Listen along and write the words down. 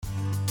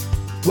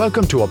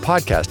Welcome to a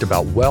podcast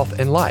about wealth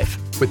and life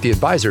with the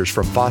advisors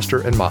from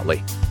Foster and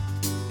Motley.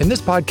 In this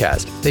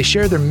podcast, they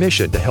share their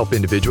mission to help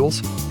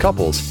individuals,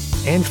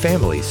 couples, and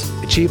families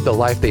achieve the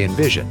life they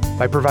envision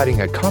by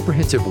providing a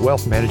comprehensive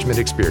wealth management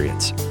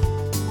experience.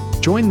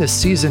 Join this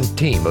seasoned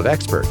team of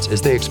experts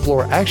as they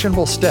explore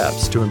actionable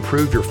steps to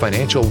improve your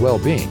financial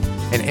well-being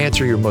and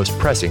answer your most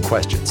pressing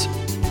questions.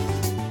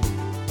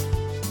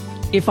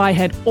 If I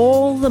had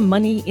all the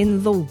money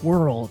in the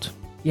world.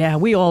 Yeah,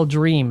 we all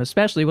dream,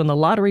 especially when the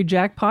lottery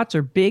jackpots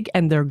are big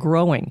and they're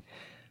growing.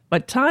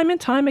 But time and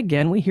time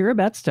again, we hear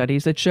about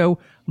studies that show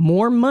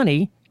more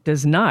money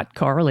does not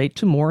correlate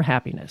to more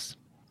happiness.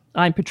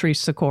 I'm Patrice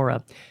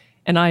Sikora,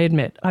 and I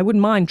admit, I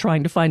wouldn't mind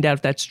trying to find out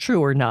if that's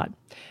true or not.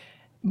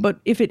 But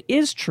if it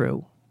is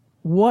true,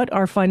 what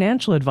are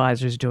financial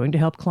advisors doing to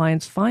help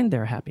clients find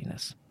their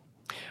happiness?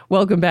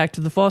 Welcome back to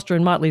the Foster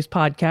and Motley's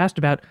podcast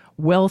about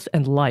wealth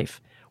and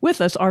life.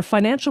 With us are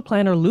financial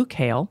planner Luke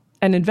Hale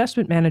and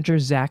investment manager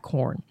Zach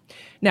Horn.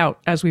 Now,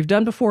 as we've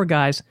done before,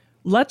 guys,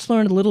 let's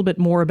learn a little bit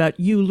more about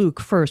you, Luke,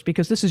 first,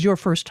 because this is your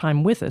first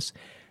time with us.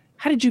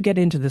 How did you get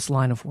into this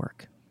line of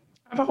work?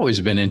 I've always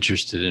been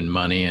interested in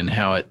money and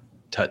how it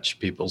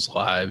touched people's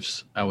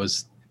lives. I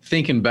was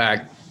thinking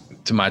back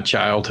to my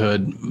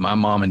childhood. My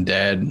mom and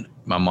dad,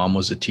 my mom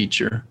was a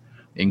teacher,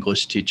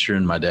 English teacher,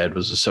 and my dad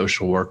was a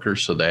social worker.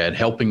 So they had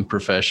helping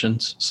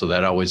professions. So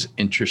that always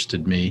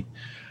interested me.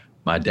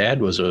 My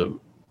dad was a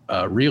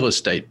real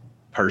estate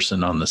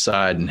person on the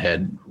side and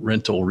had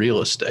rental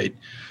real estate.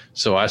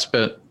 So I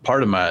spent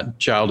part of my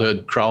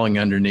childhood crawling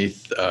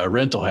underneath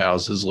rental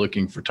houses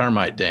looking for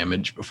termite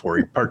damage before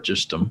he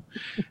purchased them.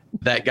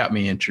 That got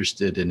me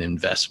interested in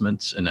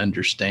investments and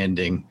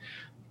understanding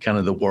kind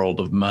of the world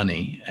of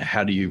money.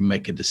 How do you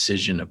make a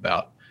decision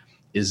about,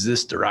 is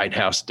this the right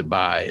house to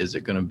buy? Is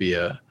it going to be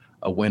a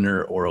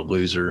winner or a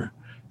loser?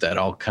 That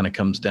all kind of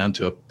comes down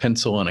to a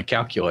pencil and a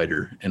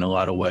calculator in a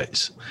lot of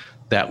ways.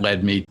 That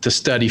led me to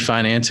study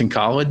finance in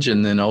college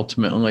and then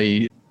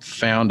ultimately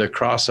found a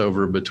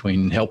crossover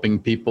between helping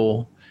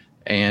people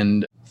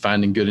and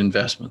finding good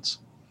investments.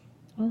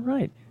 All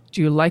right.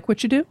 Do you like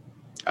what you do?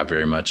 I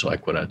very much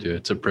like what I do.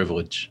 It's a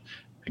privilege.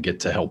 I get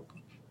to help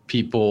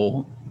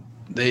people.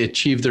 They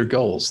achieve their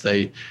goals.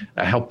 I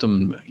help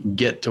them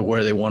get to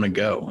where they want to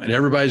go. And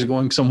everybody's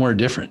going somewhere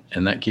different,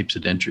 and that keeps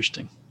it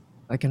interesting.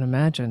 I can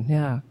imagine,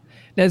 yeah.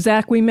 Now,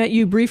 Zach, we met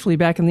you briefly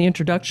back in the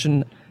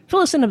introduction. Fill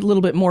us in a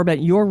little bit more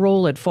about your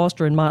role at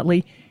Foster and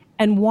Motley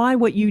and why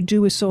what you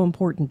do is so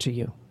important to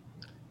you.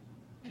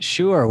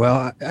 Sure.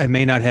 Well, I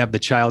may not have the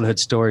childhood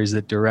stories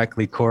that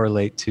directly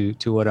correlate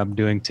to what I'm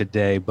doing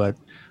today, but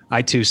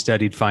I too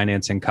studied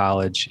finance in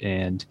college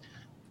and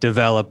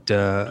developed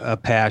a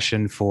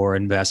passion for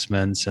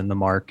investments and the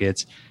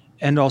markets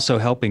and also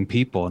helping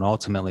people. And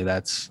ultimately,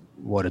 that's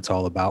what it's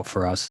all about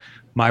for us.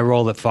 My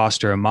role at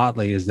Foster and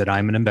Motley is that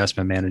I'm an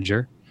investment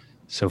manager.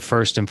 So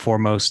first and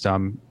foremost,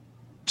 I'm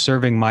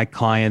serving my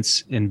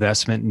clients'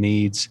 investment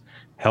needs,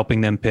 helping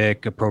them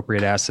pick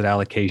appropriate asset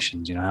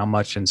allocations, how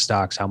much in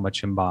stocks, how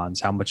much in bonds,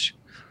 how much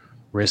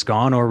risk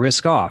on or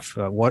risk off,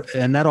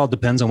 and that all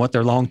depends on what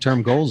their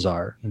long-term goals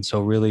are. And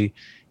so really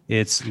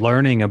it's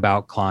learning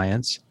about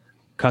clients,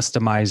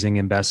 customizing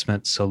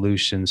investment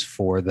solutions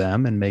for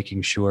them and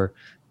making sure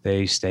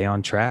they stay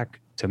on track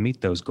to meet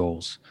those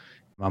goals.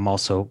 I'm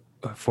also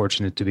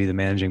fortunate to be the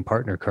managing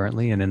partner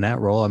currently. And in that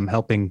role, I'm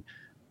helping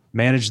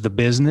manage the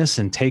business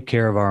and take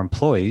care of our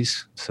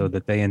employees so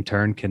that they in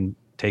turn can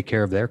take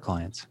care of their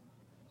clients.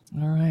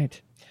 All right.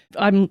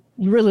 I'm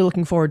really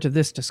looking forward to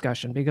this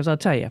discussion because I'll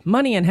tell you,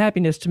 money and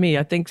happiness to me,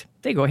 I think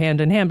they go hand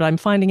in hand, but I'm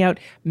finding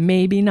out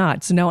maybe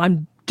not. So now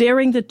I'm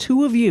daring the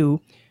two of you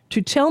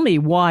to tell me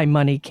why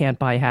money can't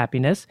buy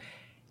happiness.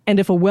 And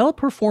if a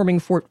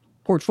well-performing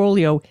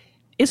portfolio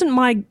isn't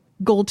my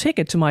gold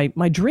ticket to my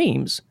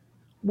dreams,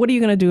 what are you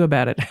going to do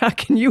about it? How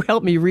can you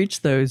help me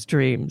reach those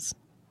dreams?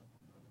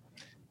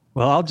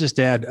 Well, I'll just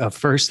add a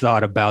first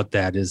thought about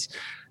that is,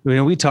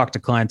 we talk to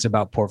clients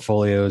about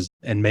portfolios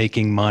and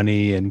making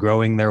money and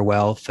growing their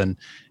wealth. And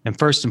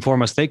first and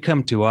foremost, they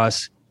come to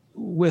us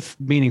with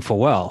meaningful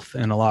wealth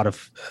and a lot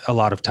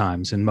of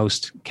times, in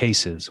most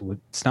cases.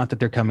 It's not that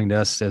they're coming to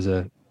us as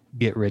a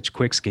get rich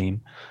quick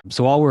scheme.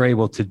 So all we're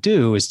able to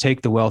do is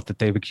take the wealth that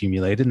they've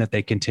accumulated and that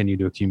they continue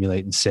to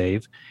accumulate and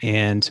save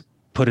and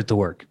put it to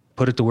work.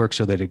 Put it to work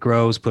so that it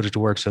grows, put it to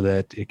work so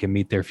that it can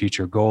meet their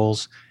future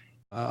goals.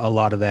 A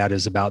lot of that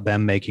is about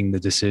them making the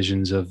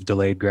decisions of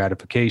delayed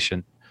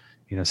gratification,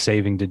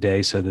 saving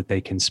today so that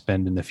they can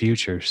spend in the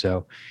future.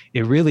 So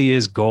it really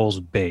is goals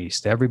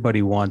based.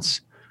 Everybody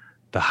wants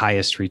the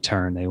highest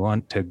return. They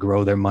want to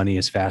grow their money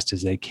as fast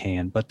as they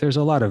can, but there's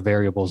a lot of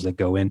variables that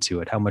go into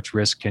it. How much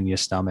risk can you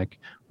stomach?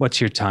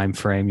 What's your time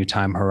frame, your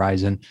time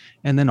horizon?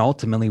 And then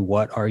ultimately,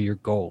 what are your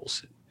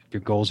goals? If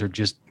your goals are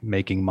just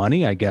making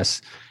money, I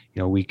guess,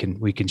 we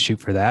can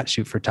shoot for that,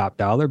 shoot for top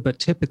dollar, but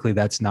typically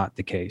that's not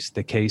the case.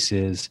 The case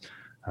is,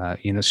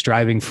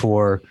 striving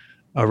for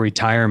a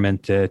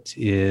retirement that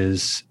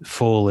is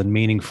full and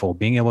meaningful,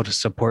 being able to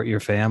support your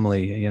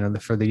family,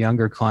 for the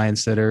younger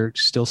clients that are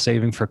still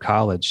saving for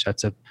college.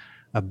 That's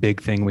a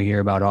big thing we hear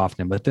about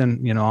often. But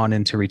then, on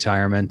into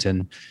retirement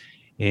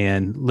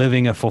and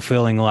living a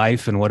fulfilling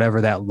life and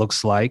whatever that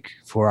looks like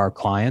for our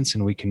clients.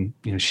 And we can,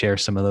 share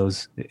some of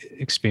those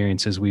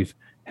experiences we've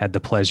had the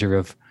pleasure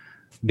of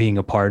being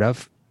a part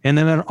of. And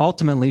then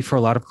ultimately for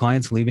a lot of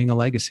clients, leaving a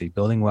legacy,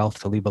 building wealth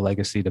to leave a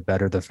legacy to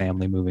better the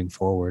family moving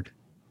forward.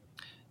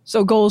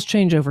 So goals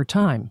change over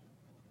time.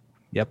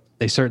 Yep,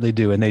 they certainly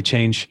do. And they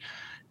change.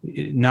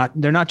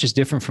 They're not just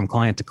different from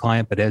client to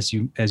client, but as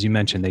you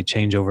mentioned, they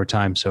change over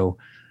time. So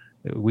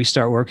we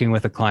start working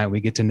with a client, we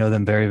get to know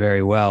them very,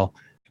 very well.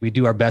 We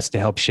do our best to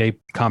help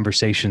shape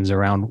conversations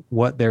around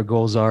what their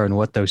goals are and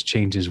what those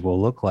changes will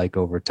look like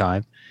over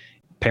time.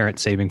 Parent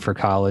saving for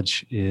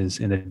college is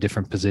in a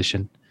different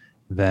position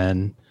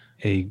than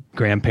a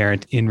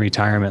grandparent in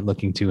retirement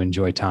looking to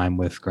enjoy time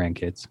with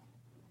grandkids.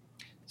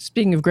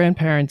 Speaking of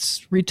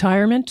grandparents,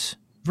 retirement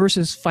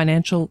versus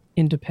financial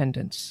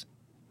independence.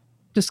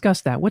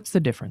 Discuss that. What's the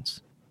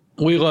difference?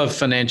 We love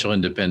financial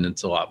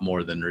independence a lot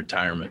more than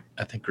retirement.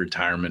 I think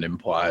retirement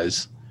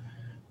implies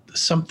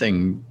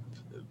something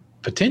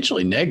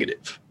potentially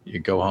negative. You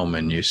go home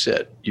and you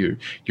sit. You're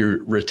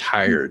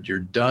retired. You're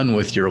done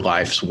with your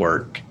life's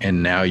work,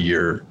 and now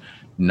you're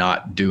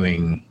not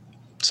doing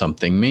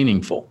something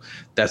meaningful.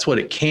 That's what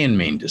it can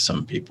mean to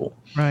some people.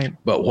 Right.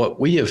 But what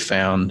we have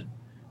found,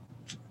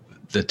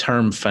 the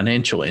term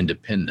financial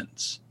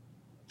independence,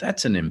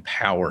 that's an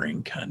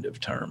empowering kind of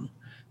term.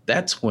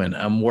 That's when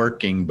I'm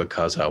working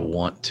because I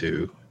want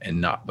to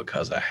and not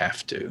because I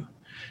have to.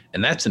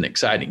 And that's an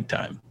exciting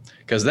time,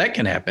 because that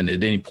can happen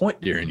at any point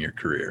during your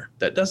career.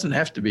 That doesn't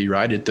have to be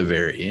right at the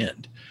very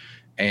end.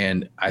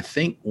 And I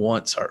think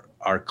once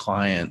our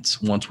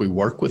clients, once we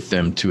work with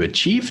them to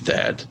achieve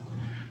that,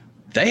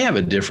 they have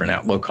a different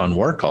outlook on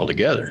work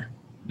altogether.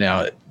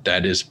 Now,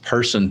 that is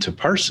person to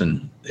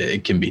person.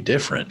 It can be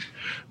different.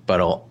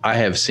 But I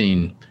have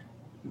seen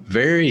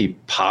very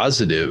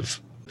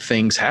positive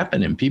things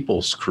happen in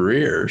people's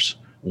careers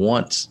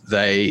once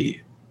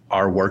they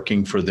are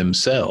working for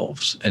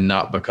themselves and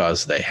not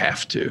because they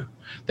have to.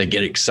 They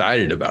get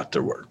excited about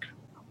their work.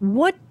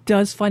 What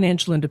does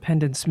financial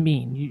independence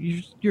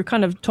mean? You're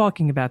kind of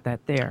talking about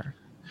that there.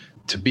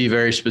 To be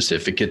very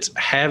specific, it's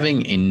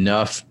having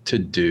enough to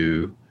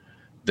do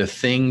the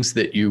things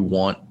that you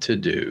want to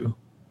do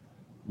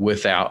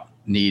without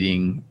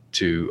needing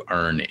to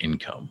earn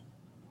income.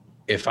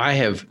 If I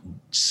have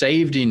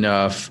saved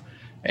enough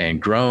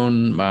and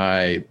grown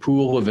my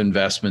pool of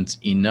investments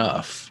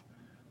enough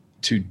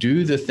to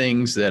do the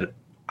things that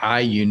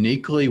I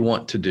uniquely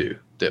want to do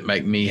that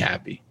make me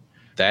happy,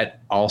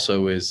 that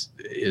also is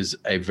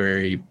a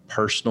very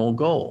personal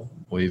goal.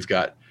 We've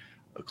got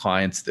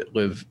clients that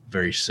live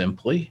very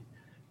simply.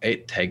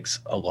 It takes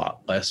a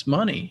lot less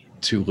money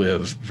to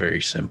live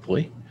very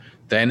simply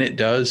than it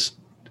does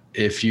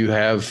if you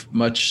have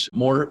much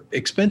more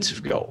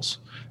expensive goals.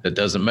 That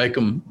doesn't make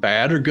them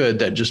bad or good.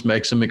 That just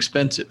makes them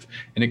expensive.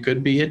 And it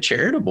could be a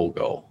charitable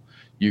goal.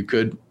 You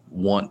could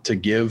want to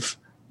give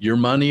your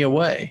money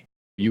away.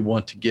 You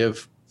want to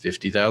give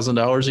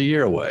 $50,000 a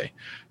year away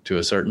to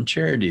a certain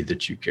charity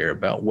that you care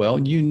about. Well,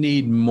 you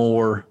need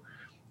more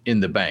in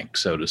the bank,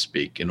 so to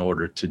speak, in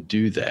order to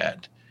do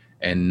that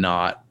and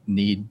not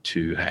need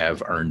to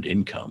have earned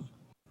income.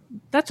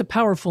 That's a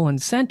powerful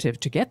incentive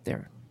to get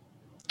there.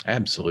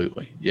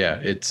 Absolutely. Yeah,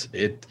 it's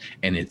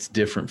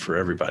different for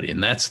everybody.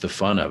 And that's the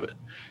fun of it.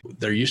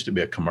 There used to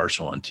be a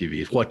commercial on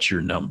TV. What's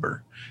your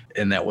number?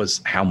 And that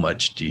was, how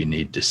much do you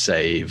need to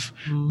save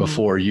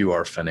before you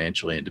are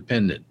financially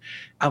independent?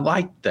 I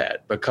like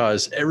that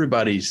because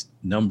everybody's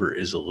number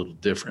is a little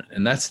different.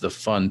 And that's the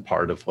fun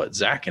part of what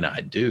Zach and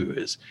I do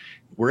is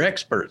we're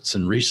experts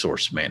in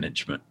resource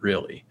management,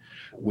 really.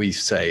 We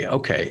say,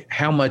 okay,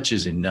 how much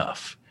is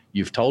enough?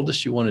 You've told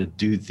us you want to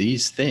do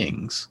these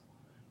things.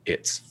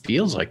 It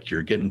feels like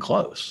you're getting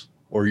close,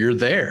 or you're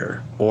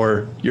there,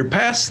 or you're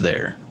past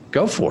there.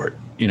 Go for it.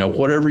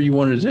 Whatever you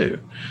want to do.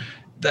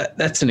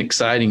 That's an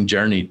exciting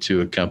journey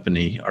to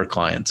accompany our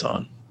clients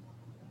on.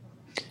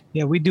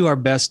 Yeah, we do our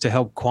best to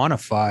help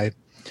quantify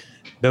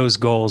those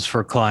goals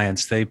for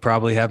clients. They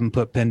probably haven't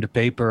put pen to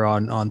paper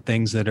on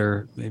things that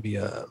are maybe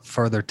a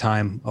further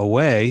time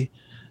away.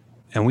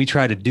 And we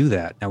try to do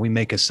that. Now, we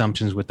make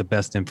assumptions with the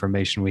best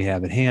information we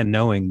have at hand,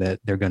 knowing that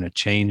they're going to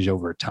change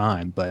over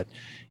time. But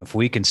if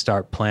we can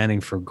start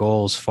planning for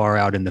goals far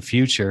out in the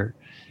future,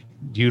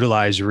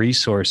 utilize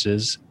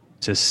resources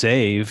to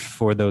save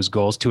for those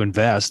goals, to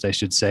invest, I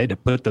should say, to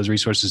put those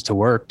resources to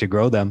work, to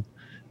grow them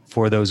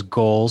for those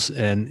goals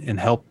and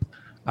help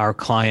our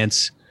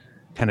clients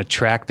kind of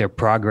track their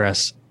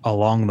progress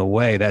along the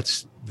way,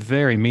 that's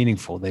very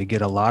meaningful. They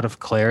get a lot of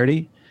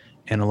clarity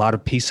and a lot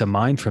of peace of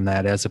mind from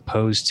that, as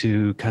opposed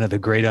to kind of the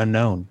great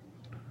unknown.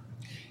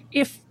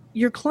 If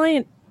your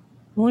client,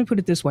 let me put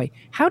it this way,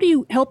 how do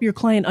you help your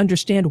client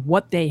understand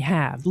what they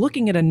have?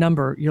 Looking at a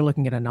number, you're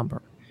looking at a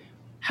number.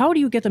 How do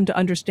you get them to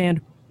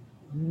understand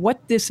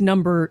what this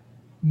number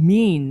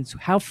means,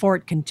 how far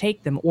it can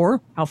take them,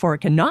 or how far it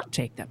cannot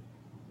take them?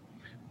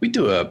 We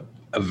do a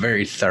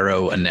very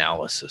thorough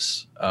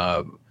analysis.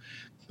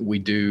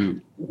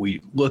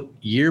 We look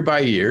year by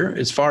year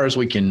as far as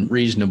we can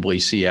reasonably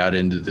see out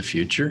into the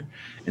future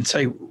and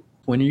say,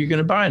 when are you going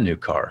to buy a new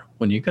car?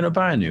 When are you going to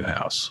buy a new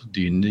house?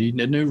 Do you need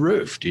a new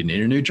roof? Do you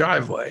need a new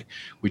driveway?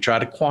 We try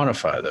to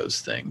quantify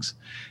those things.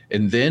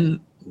 And then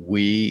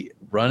we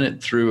run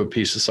it through a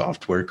piece of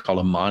software called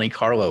a Monte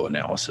Carlo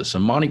analysis.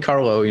 And Monte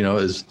Carlo,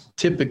 is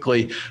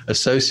typically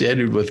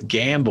associated with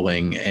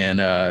gambling. And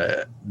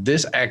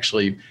this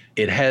actually,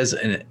 it has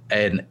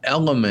an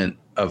element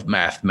of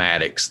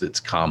mathematics that's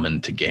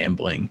common to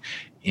gambling,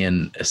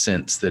 in a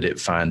sense that it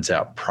finds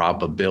out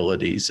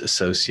probabilities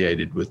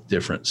associated with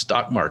different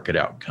stock market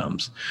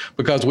outcomes,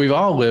 because we've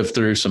all lived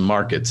through some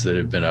markets that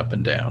have been up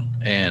and down.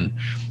 And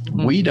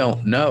we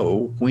don't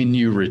know, when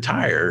you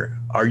retire,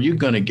 are you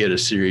going to get a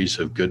series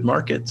of good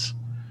markets,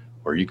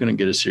 or are you going to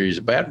get a series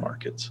of bad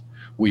markets?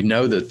 We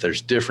know that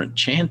there's different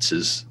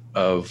chances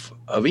of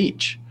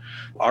each.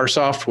 Our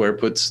software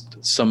puts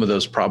some of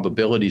those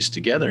probabilities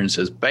together and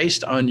says,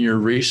 based on your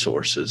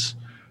resources,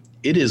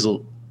 it is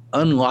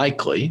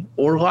unlikely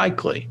or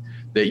likely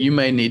that you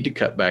may need to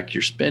cut back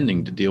your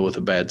spending to deal with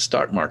a bad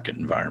stock market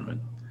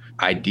environment.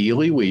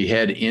 Ideally, we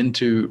head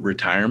into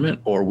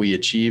retirement or we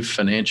achieve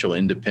financial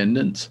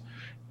independence,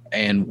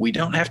 and we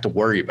don't have to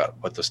worry about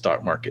what the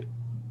stock market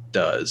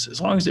does.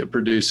 As long as it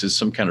produces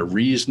some kind of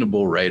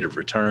reasonable rate of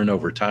return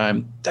over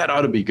time, that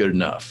ought to be good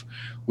enough.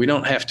 We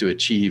don't have to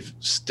achieve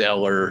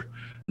stellar,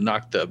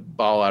 knock the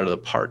ball out of the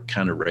park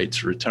kind of rates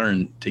of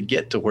return to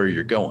get to where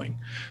you're going.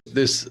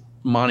 This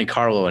Monte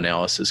Carlo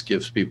analysis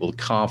gives people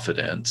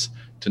confidence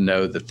to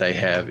know that they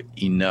have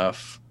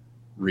enough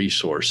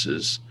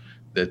resources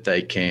that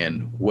they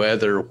can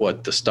weather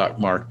what the stock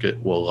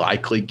market will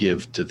likely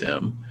give to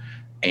them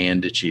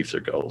and achieve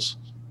their goals.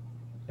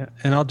 Yeah,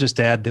 and I'll just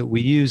add that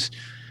we use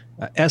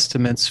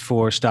estimates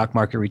for stock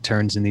market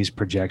returns in these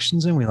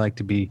projections, and we like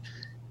to be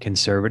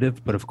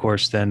conservative. But of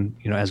course, then,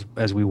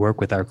 as we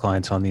work with our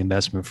clients on the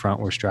investment front,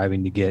 we're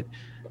striving to get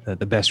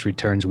the best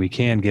returns we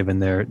can, given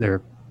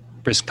their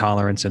risk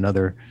tolerance and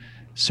other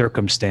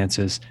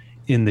circumstances.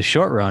 In the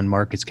short run,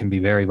 markets can be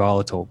very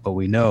volatile, but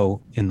we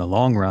know in the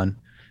long run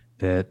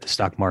that the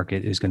stock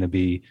market is going to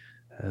be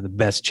the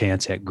best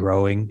chance at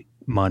growing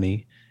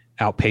money,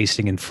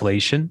 outpacing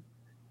inflation,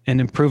 and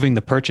improving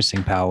the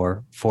purchasing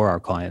power for our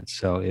clients.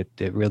 So it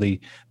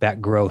really,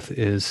 that growth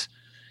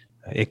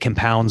it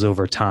compounds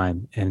over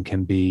time and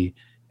can be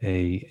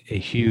a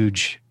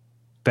huge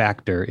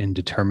factor in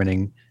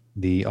determining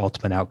the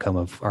ultimate outcome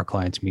of our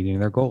clients meeting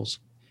their goals.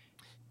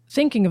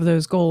 Thinking of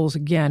those goals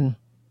again,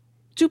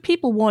 do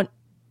people want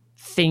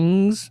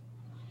things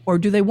or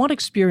do they want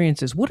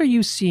experiences? What are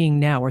you seeing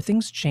now? Are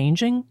things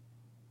changing?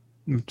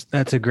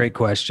 That's a great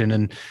question.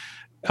 And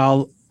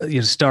I'll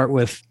start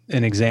with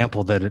an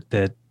example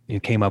that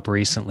came up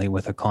recently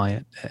with a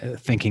client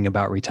thinking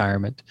about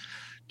retirement,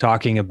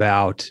 talking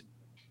about,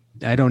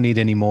 I don't need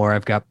any more.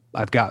 I've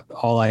got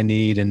all I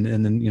need. And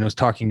then,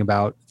 talking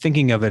about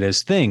thinking of it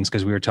as things,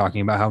 because we were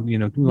talking about how, we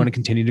want to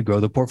continue to grow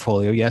the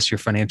portfolio. Yes, you're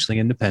financially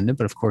independent,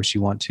 but of course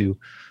you want to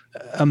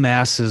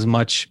amass as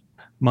much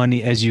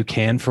money as you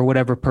can for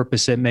whatever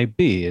purpose it may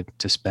be,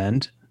 to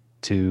spend,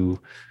 to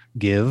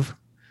give,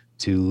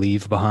 to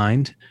leave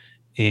behind.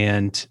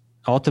 And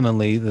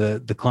ultimately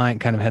the client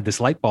kind of had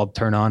this light bulb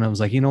turn on and was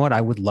like, you know what?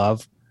 I would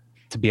love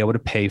to be able to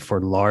pay for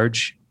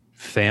large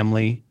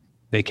family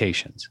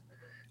vacations.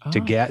 To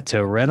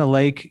rent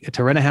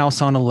a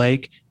house on a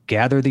lake,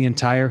 gather the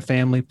entire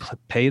family,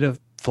 pay to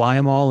fly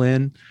them all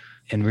in,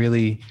 and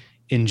really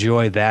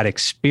enjoy that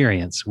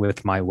experience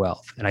with my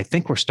wealth. And I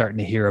think we're starting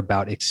to hear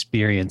about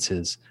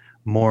experiences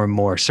more and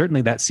more.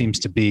 Certainly that seems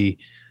to be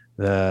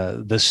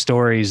the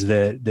stories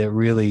that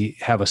really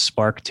have a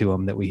spark to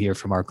them that we hear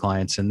from our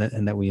clients and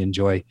that we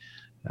enjoy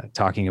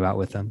talking about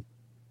with them.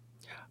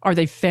 Are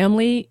they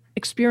family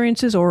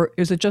experiences, or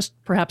is it just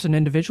perhaps an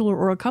individual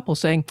or a couple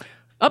saying,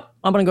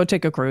 I'm going to go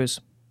take a cruise?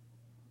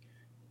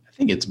 I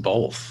think it's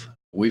both.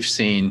 We've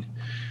seen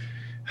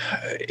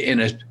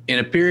in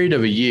a period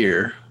of a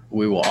year,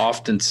 we will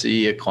often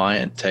see a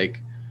client take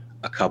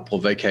a couple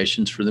of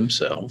vacations for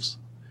themselves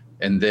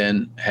and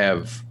then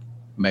have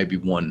maybe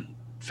one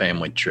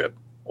family trip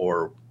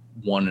or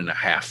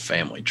 1.5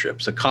 family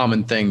trips. A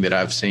common thing that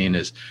I've seen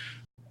is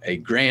a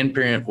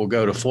grandparent will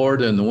go to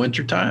Florida in the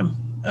wintertime,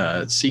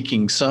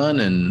 seeking sun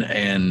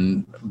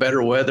and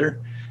better weather,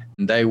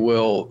 and they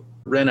will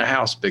rent a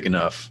house big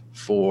enough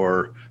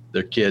for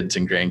their kids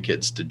and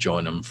grandkids to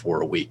join them for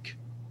a week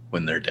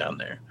when they're down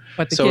there.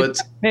 But the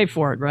kids pay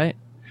for it, right?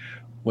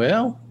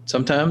 Well,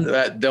 sometimes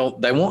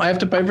they won't have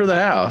to pay for the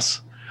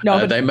house.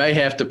 No, they may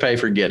have to pay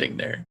for getting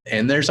there.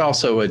 And there's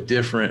also a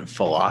different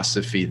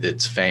philosophy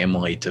that's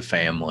family to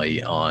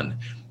family on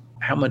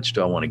how much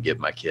do I want to give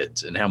my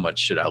kids and how much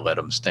should I let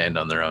them stand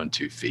on their own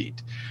 2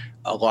 feet.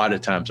 A lot of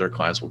times our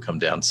clients will come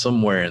down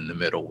somewhere in the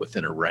middle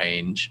within a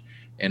range.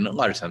 And a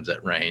lot of times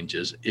that range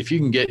is, if you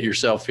can get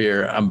yourself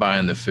here, I'm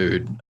buying the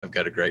food. I've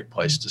got a great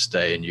place to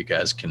stay and you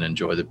guys can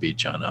enjoy the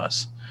beach on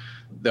us.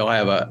 They'll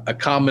have a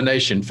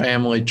combination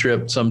family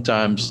trip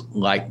sometimes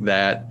like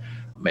that.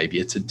 Maybe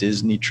it's a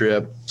Disney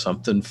trip,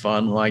 something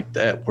fun like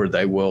that, where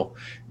they will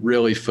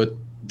really foot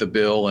the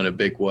bill in a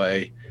big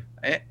way.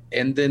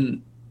 And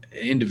then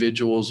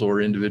individuals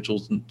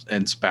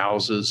and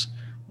spouses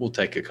will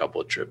take a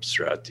couple of trips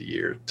throughout the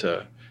year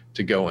to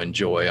go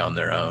enjoy on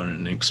their own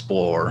and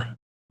explore.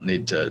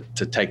 Need to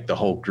take the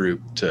whole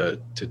group to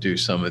do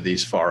some of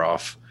these far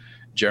off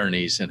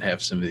journeys and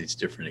have some of these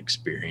different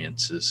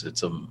experiences.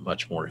 It's a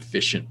much more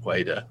efficient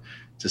way to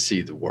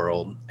see the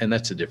world. And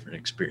that's a different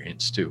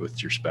experience too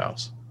with your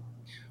spouse.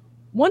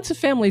 Once a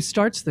family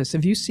starts this,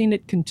 have you seen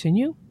it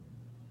continue?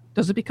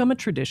 Does it become a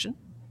tradition?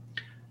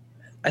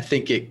 I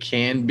think it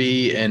can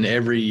be an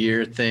every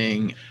year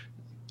thing.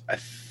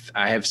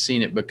 I have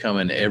seen it become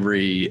an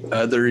every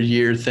other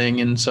year thing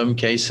in some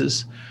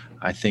cases.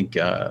 I think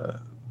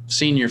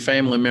senior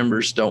family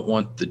members don't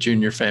want the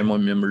junior family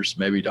members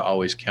maybe to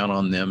always count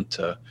on them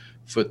to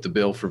foot the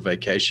bill for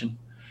vacation.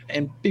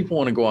 And people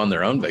want to go on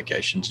their own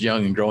vacations.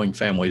 Young and growing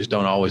families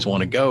don't always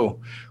want to go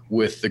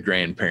with the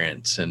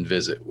grandparents and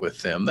visit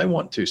with them. They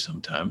want to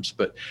sometimes,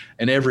 but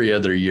an every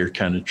other year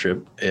kind of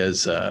trip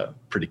is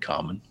pretty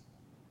common.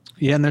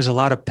 Yeah, and there's a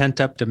lot of pent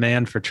up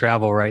demand for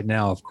travel right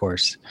now, of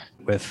course,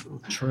 with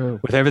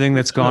everything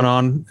that's gone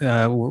on.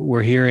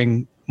 We're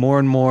hearing more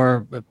and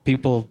more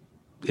people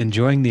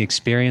enjoying the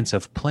experience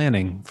of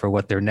planning for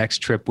what their next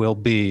trip will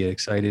be,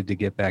 excited to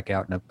get back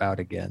out and about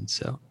again.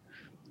 So,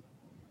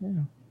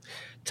 yeah.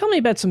 Tell me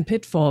about some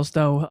pitfalls,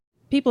 though.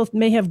 People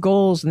may have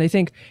goals and they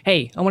think,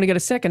 hey, I want to get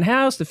a second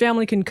house, the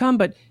family can come,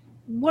 but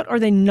what are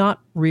they not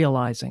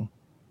realizing?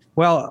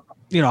 Well,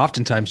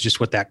 oftentimes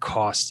just what that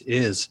cost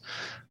is.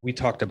 We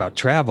talked about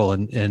travel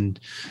and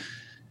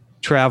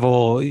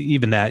travel,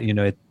 even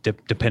that,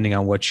 depending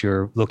on what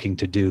you're looking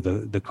to do,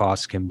 the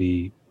cost can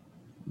be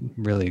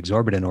really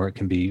exorbitant or it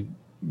can be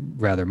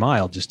rather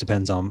mild, just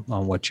depends on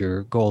what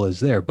your goal is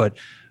there. But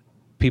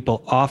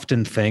people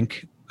often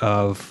think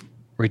of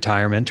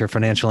retirement or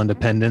financial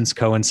independence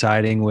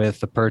coinciding with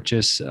the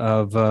purchase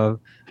of a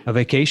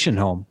vacation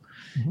home.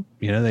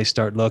 Mm-hmm. They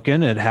start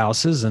looking at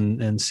houses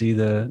and see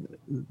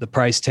the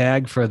price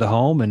tag for the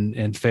home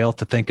and fail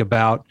to think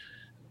about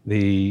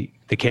the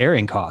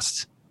carrying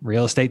costs,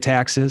 real estate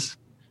taxes,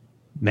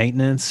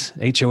 maintenance,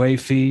 HOA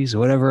fees,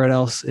 whatever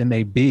else it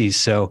may be.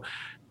 So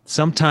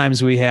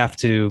sometimes we have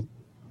to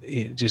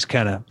just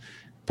kind of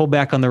pull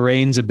back on the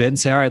reins a bit and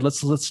say, all right,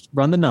 let's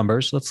run the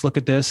numbers. Let's look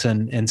at this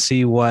and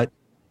see what,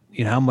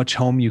 how much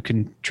home you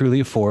can truly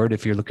afford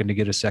if you're looking to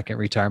get a second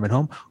retirement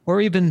home,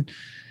 or even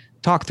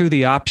talk through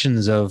the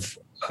options of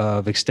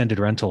extended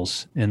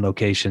rentals in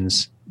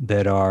locations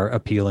that are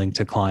appealing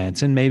to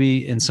clients. And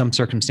maybe in some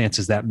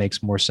circumstances that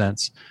makes more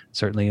sense.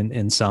 Certainly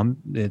in some,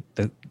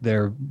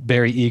 they're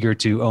very eager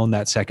to own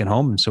that second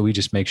home. And so we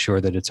just make sure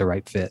that it's a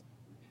right fit.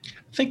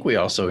 I think we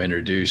also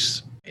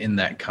introduce in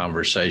that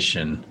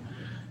conversation,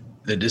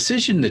 the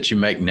decision that you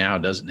make now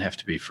doesn't have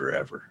to be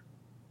forever.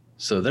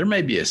 So there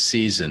may be a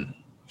season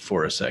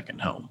for a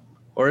second home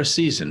or a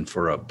season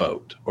for a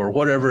boat or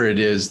whatever it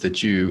is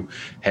that you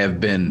have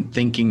been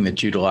thinking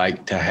that you'd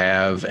like to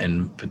have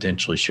and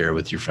potentially share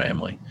with your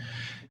family.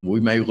 We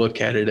may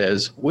look at it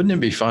as, wouldn't it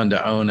be fun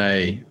to own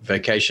a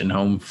vacation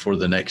home for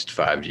the next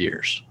 5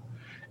 years?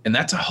 And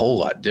that's a whole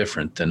lot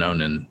different than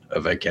owning a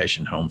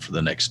vacation home for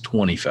the next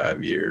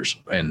 25 years.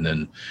 And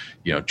then,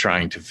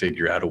 trying to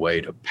figure out a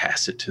way to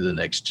pass it to the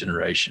next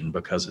generation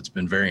because it's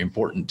been very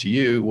important to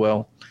you.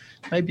 Well,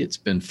 maybe it's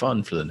been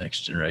fun for the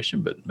next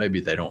generation, but maybe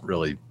they don't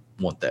really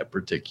want that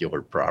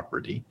particular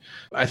property.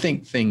 I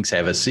think things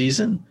have a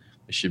season.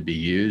 They should be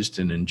used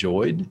and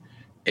enjoyed,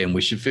 and we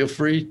should feel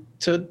free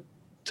to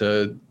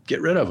get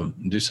rid of them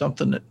and do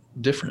something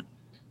different.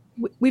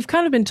 We've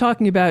kind of been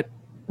talking about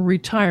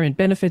retirement,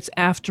 benefits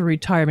after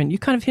retirement. You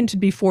kind of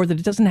hinted before that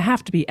it doesn't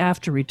have to be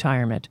after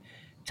retirement.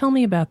 Tell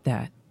me about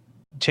that.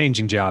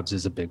 Changing jobs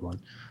is a big one.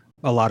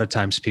 A lot of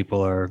times people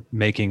are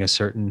making a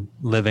certain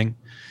living,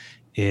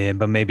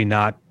 but maybe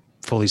not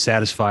fully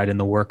satisfied in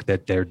the work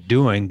that they're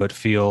doing, but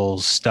feel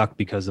stuck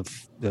because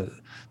of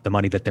the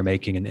money that they're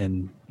making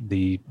and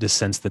the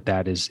sense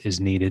that is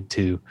needed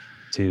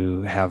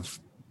to have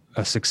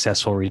a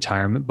successful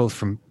retirement, both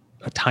from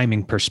a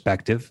timing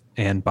perspective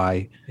and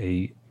by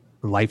a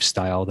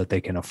lifestyle that they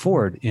can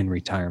afford in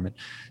retirement.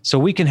 So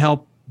we can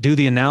help do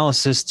the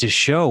analysis to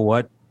show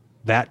what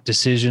that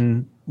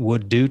decision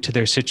would do to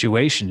their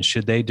situation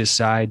should they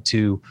decide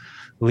to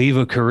leave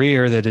a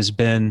career that has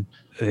been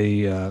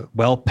a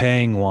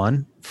well-paying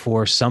one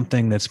for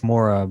something that's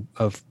more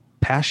of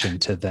passion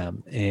to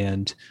them.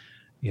 And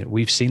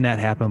we've seen that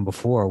happen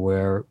before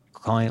where a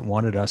client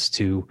wanted us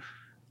to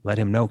let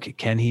him know,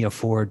 can he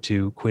afford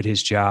to quit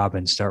his job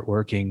and start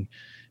working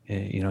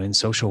in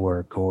social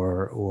work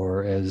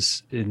or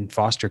as in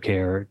foster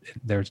care.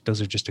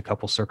 Those are just a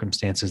couple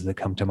circumstances that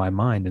come to my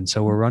mind. And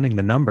so we're running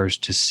the numbers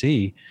to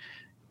see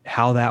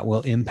how that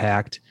will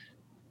impact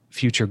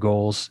future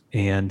goals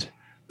and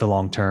the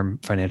long-term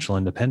financial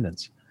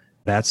independence.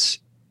 That's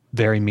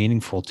very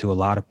meaningful to a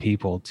lot of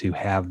people to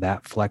have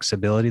that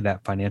flexibility,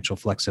 that financial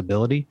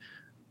flexibility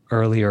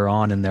earlier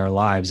on in their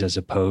lives, as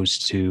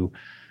opposed to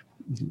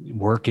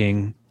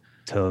working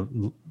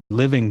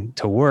living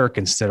to work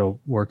instead of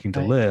working to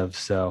Right. live.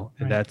 So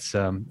Right. that's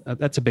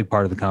a big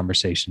part of the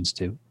conversations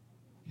too.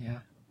 Yeah.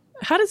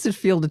 How does it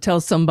feel to tell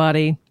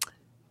somebody,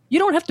 you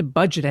don't have to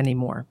budget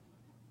anymore?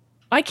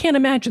 I can't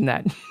imagine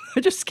that.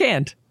 I just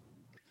can't.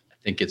 I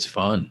think it's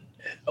fun.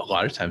 A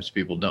lot of times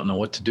people don't know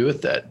what to do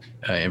with that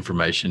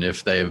information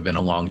if they have been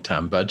a long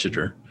time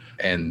budgeter.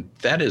 And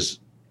that's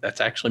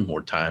actually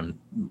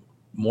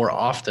more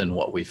often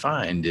what we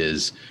find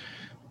is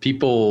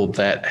people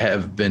that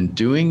have been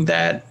doing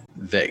that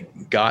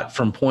got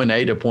from point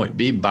A to point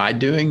B by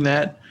doing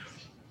that.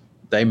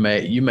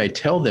 You may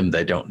tell them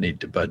they don't need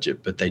to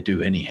budget, but they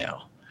do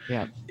anyhow.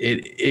 Yeah.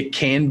 It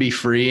can be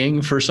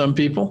freeing for some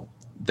people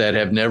that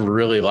have never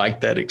really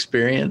liked that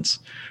experience,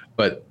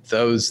 but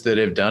those that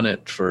have done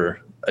it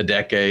for a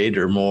decade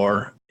or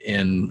more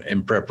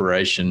in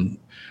preparation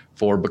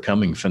for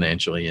becoming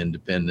financially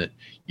independent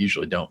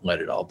usually don't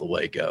let it all the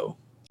way go.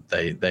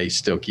 They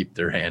still keep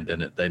their hand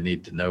in it. They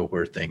need to know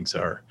where things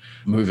are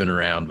moving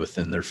around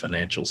within their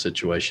financial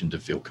situation to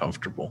feel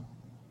comfortable.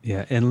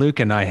 Yeah. And Luke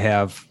and I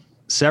have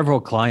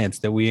several clients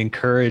that we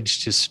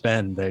encourage to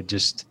spend.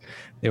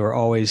 They were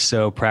always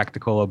so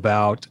practical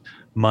about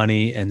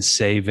money and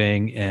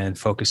saving and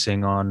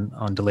focusing on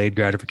delayed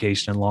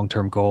gratification and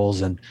long-term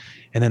goals. And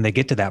then they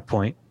get to that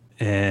point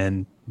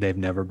and they've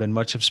never been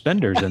much of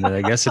spenders. And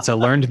I guess it's a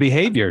learned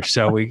behavior.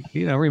 So we,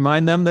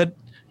 remind them that,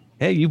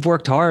 hey, you've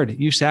worked hard,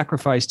 you've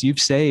sacrificed, you've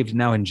saved,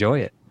 now enjoy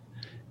it.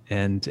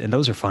 And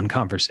those are fun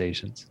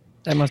conversations.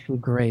 That must be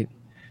great.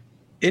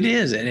 It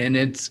is. And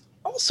it's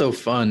also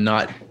fun,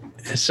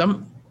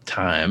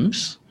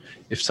 sometimes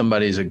if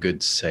somebody's a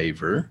good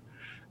saver,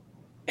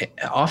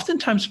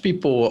 oftentimes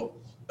people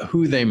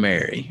who they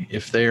marry,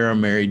 if they're a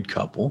married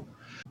couple,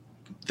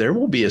 there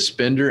will be a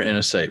spender and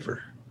a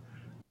saver.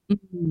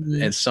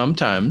 Mm-hmm. And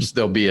sometimes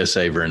there'll be a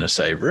saver and a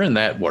saver, and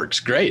that works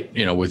great,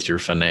 with your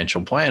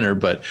financial planner.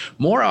 But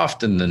more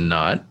often than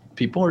not,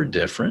 people are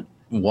different.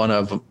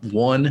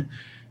 One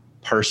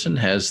person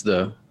has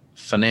the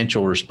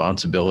financial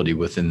responsibility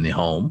within the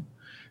home,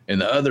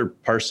 and the other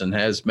person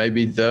has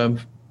maybe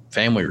the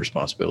family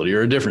responsibility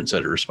or a different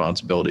set of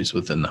responsibilities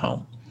within the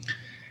home.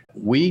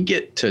 We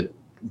get to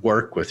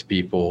work with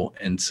people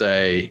and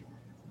say,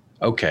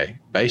 okay,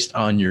 based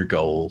on your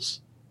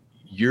goals,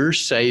 you're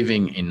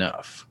saving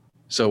enough.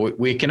 So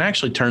we can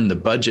actually turn the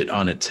budget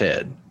on its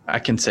head. I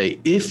can say,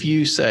 if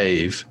you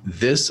save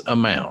this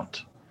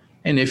amount,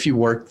 and if you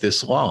work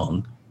this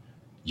long,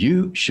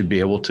 you should be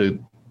able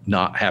to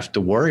not have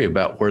to worry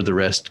about where the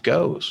rest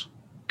goes.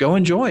 Go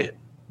enjoy it.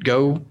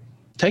 Go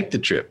take the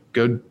trip.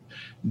 Go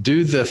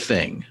do the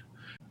thing.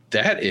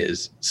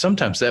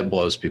 Sometimes that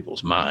blows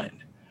people's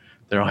mind.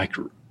 They're like,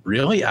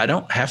 really? I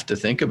don't have to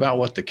think about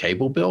what the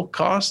cable bill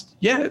costs?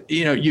 Yeah,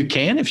 you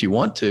can if you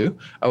want to.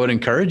 I would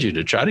encourage you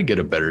to try to get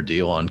a better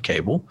deal on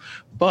cable,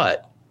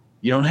 but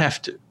you don't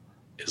have to.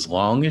 As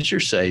long as you're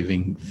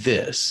saving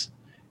this,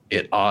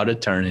 it ought to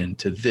turn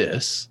into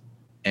this.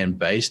 And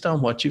based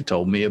on what you've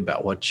told me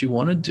about what you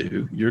want to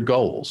do, your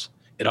goals,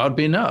 it ought to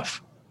be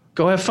enough.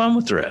 Go have fun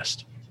with the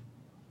rest.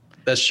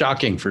 That's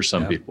shocking for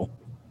some people.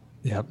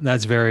 Yeah,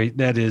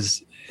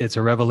 it's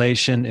a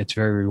revelation. It's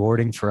very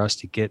rewarding for us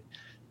to get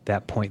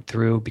that point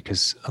through,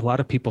 because a lot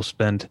of people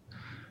spend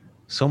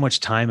so much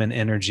time and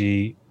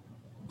energy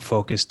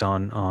focused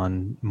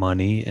on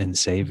money and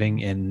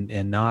saving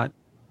and not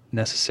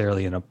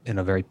necessarily in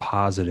a very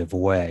positive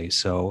way.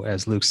 So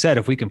as Luke said,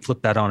 if we can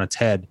flip that on its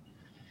head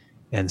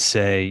and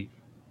say,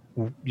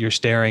 you're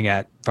staring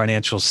at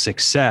financial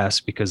success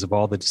because of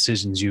all the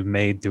decisions you've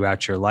made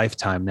throughout your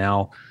lifetime.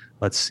 Now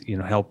let's,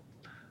 help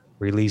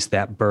release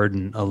that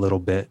burden a little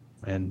bit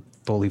and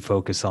fully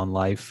focus on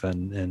life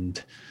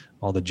and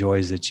all the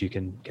joys that you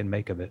can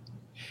make of it.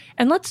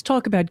 And let's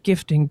talk about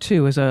gifting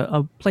too as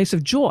a place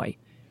of joy.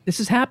 This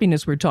is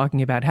happiness we're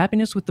talking about,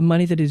 happiness with the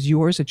money that is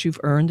yours, that you've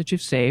earned, that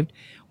you've saved.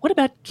 What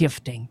about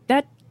gifting?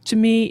 That to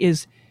me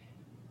is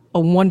a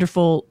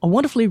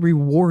wonderfully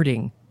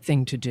rewarding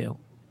thing to do.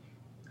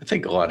 I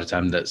think a lot of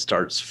time that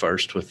starts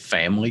first with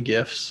family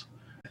gifts.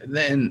 And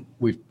then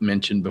we've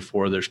mentioned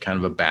before, there's kind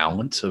of a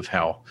balance of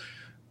how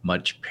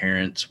much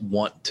parents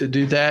want to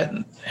do that,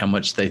 and how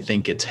much they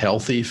think it's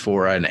healthy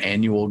for an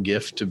annual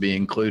gift to be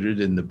included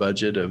in the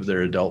budget of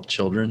their adult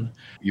children.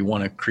 You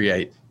want to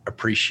create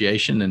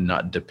appreciation and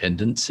not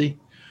dependency.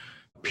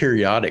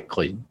 Periodic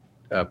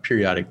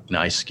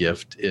nice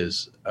gift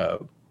is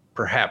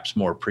perhaps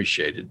more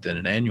appreciated than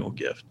an annual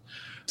gift.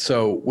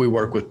 So we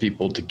work with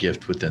people to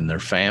gift within their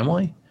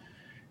family.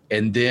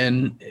 And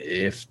then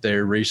if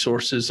their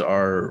resources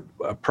are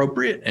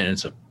appropriate and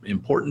it's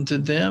important to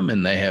them,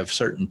 and they have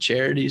certain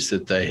charities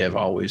that they have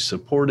always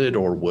supported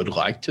or would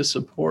like to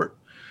support,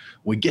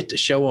 we get to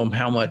show them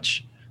how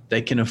much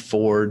they can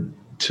afford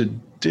to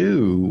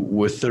do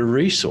with their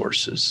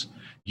resources.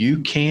 You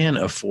can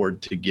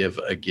afford to give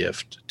a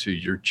gift to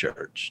your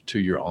church, to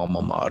your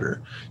alma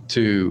mater,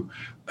 to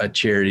a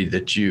charity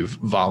that you've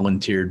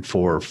volunteered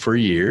for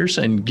years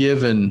and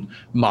given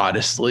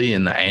modestly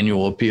in the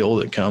annual appeal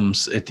that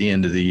comes at the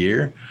end of the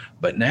year.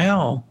 But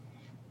now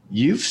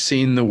you've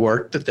seen the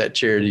work that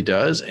charity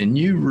does, and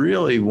you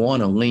really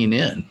want to lean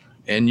in,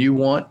 and you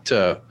want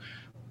to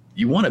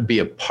be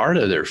a part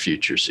of their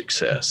future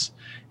success.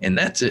 And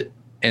that's it.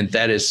 And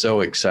that is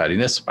so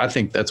exciting. I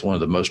think that's one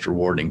of the most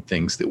rewarding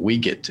things that we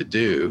get to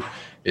do,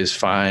 is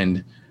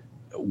find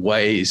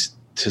ways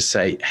to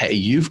say, hey,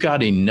 you've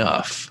got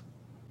enough,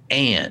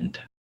 and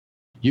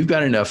you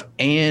can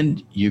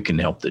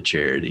help the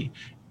charity,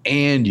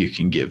 and you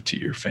can give to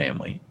your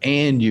family,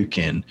 and you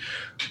can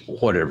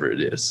whatever it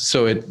is.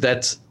 So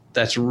that's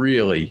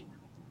really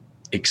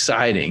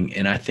exciting.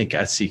 And I think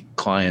I see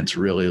clients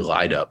really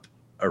light up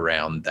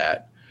around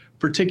that,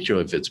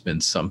 particularly if it's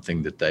been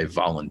something that they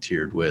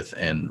volunteered with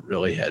and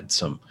really had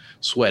some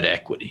sweat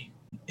equity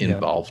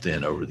involved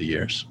in over the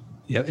years.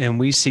 Yeah, and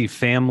we see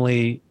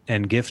family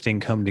and gifting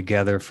come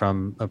together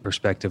from a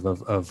perspective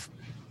of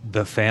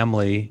the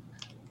family,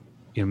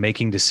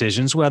 making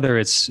decisions, whether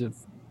it's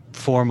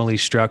formally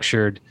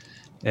structured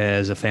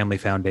as a family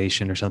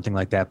foundation or something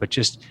like that, but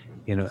just,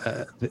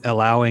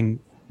 allowing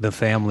the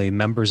family,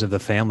 members of the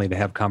family, to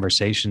have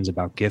conversations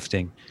about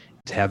gifting,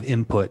 to have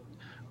input,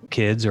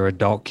 kids or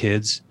adult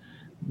kids,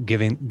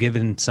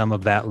 given some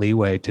of that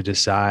leeway to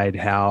decide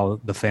how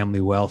the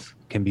family wealth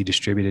can be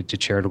distributed to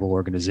charitable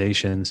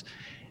organizations,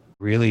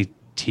 really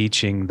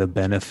teaching the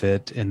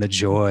benefit and the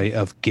joy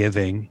of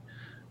giving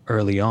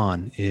early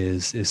on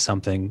is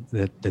something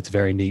that's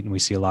very neat. And we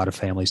see a lot of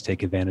families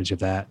take advantage of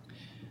that.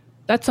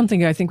 That's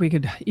something I think we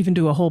could even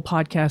do a whole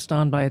podcast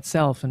on by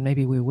itself, and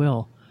maybe we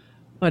will.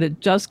 But it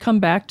does come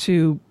back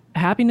to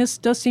happiness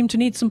does seem to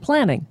need some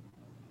planning.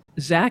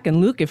 Zach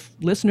and Luke, if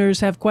listeners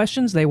have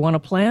questions, they want to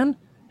plan,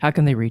 how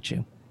can they reach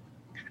you?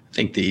 I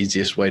think the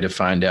easiest way to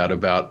find out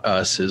about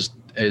us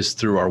is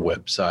through our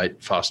website,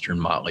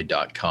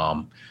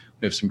 fosterandmotley.com.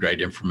 We have some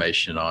great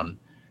information on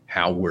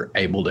how we're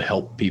able to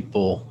help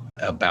people,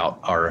 about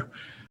our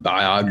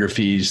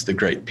biographies, the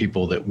great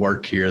people that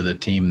work here, the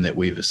team that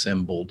we've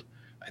assembled.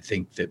 I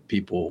think that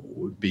people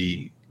would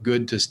be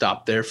good to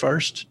stop there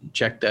first,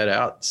 check that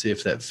out, see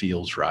if that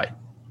feels right.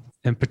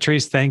 And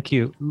Patrice, thank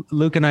you.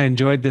 Luke and I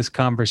enjoyed this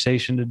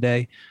conversation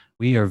today.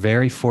 We are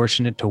very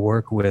fortunate to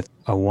work with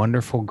a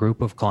wonderful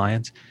group of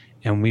clients,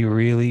 and we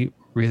really,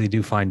 really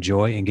do find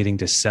joy in getting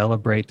to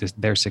celebrate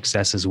their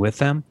successes with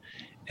them.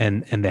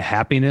 And the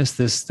happiness,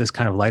 this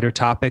kind of lighter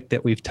topic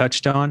that we've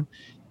touched on,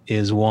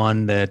 is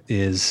one that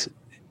is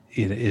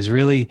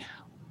really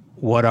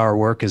what our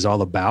work is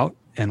all about,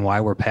 and why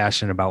we're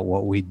passionate about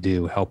what we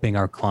do, helping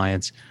our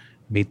clients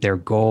meet their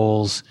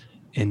goals,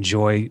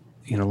 enjoy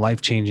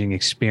life-changing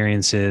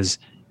experiences,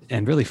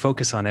 and really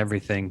focus on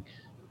everything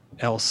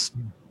else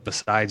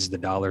besides the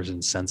dollars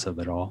and cents of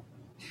it all.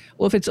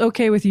 Well, if it's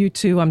okay with you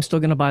two, I'm still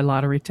going to buy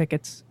lottery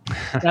tickets.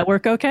 Does that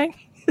work okay?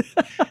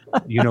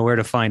 You know where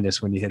to find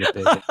us when you hit it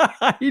big.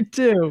 I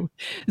do.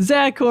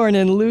 Zach Horn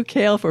and Luke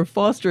Hale for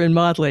Foster and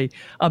Motley,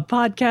 a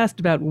podcast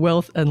about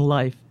wealth and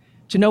life.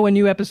 To know when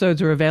new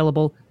episodes are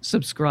available,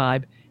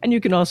 subscribe, and you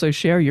can also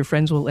share. Your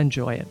friends will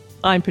enjoy it.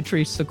 I'm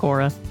Patrice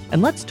Sikora,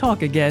 and let's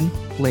talk again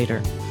later.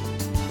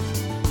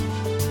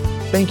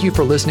 Thank you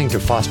for listening to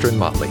Foster and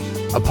Motley,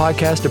 a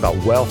podcast about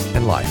wealth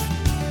and life.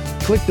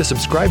 Click the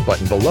subscribe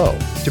button below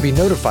to be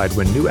notified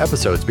when new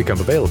episodes become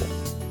available.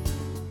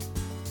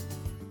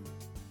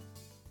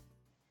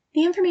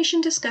 The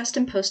information discussed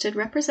and posted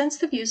represents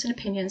the views and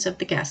opinions of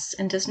the guests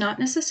and does not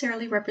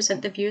necessarily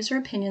represent the views or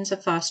opinions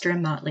of Foster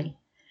and Motley.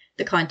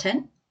 The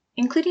content,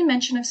 including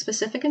mention of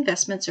specific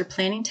investments or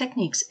planning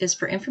techniques, is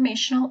for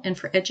informational and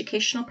for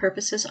educational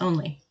purposes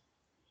only.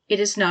 It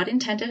is not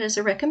intended as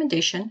a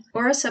recommendation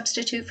or a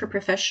substitute for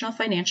professional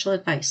financial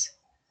advice.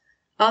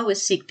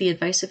 Always seek the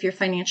advice of your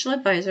financial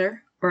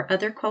advisor or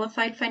other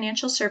qualified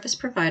financial service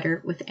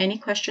provider with any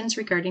questions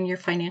regarding your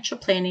financial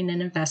planning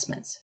and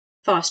investments.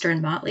 Foster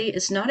and Motley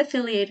is not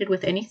affiliated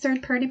with any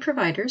third-party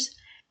providers.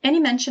 Any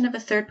mention of a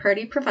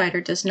third-party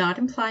provider does not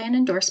imply an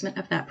endorsement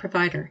of that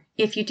provider.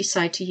 If you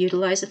decide to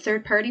utilize a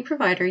third-party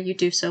provider, you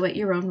do so at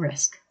your own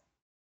risk.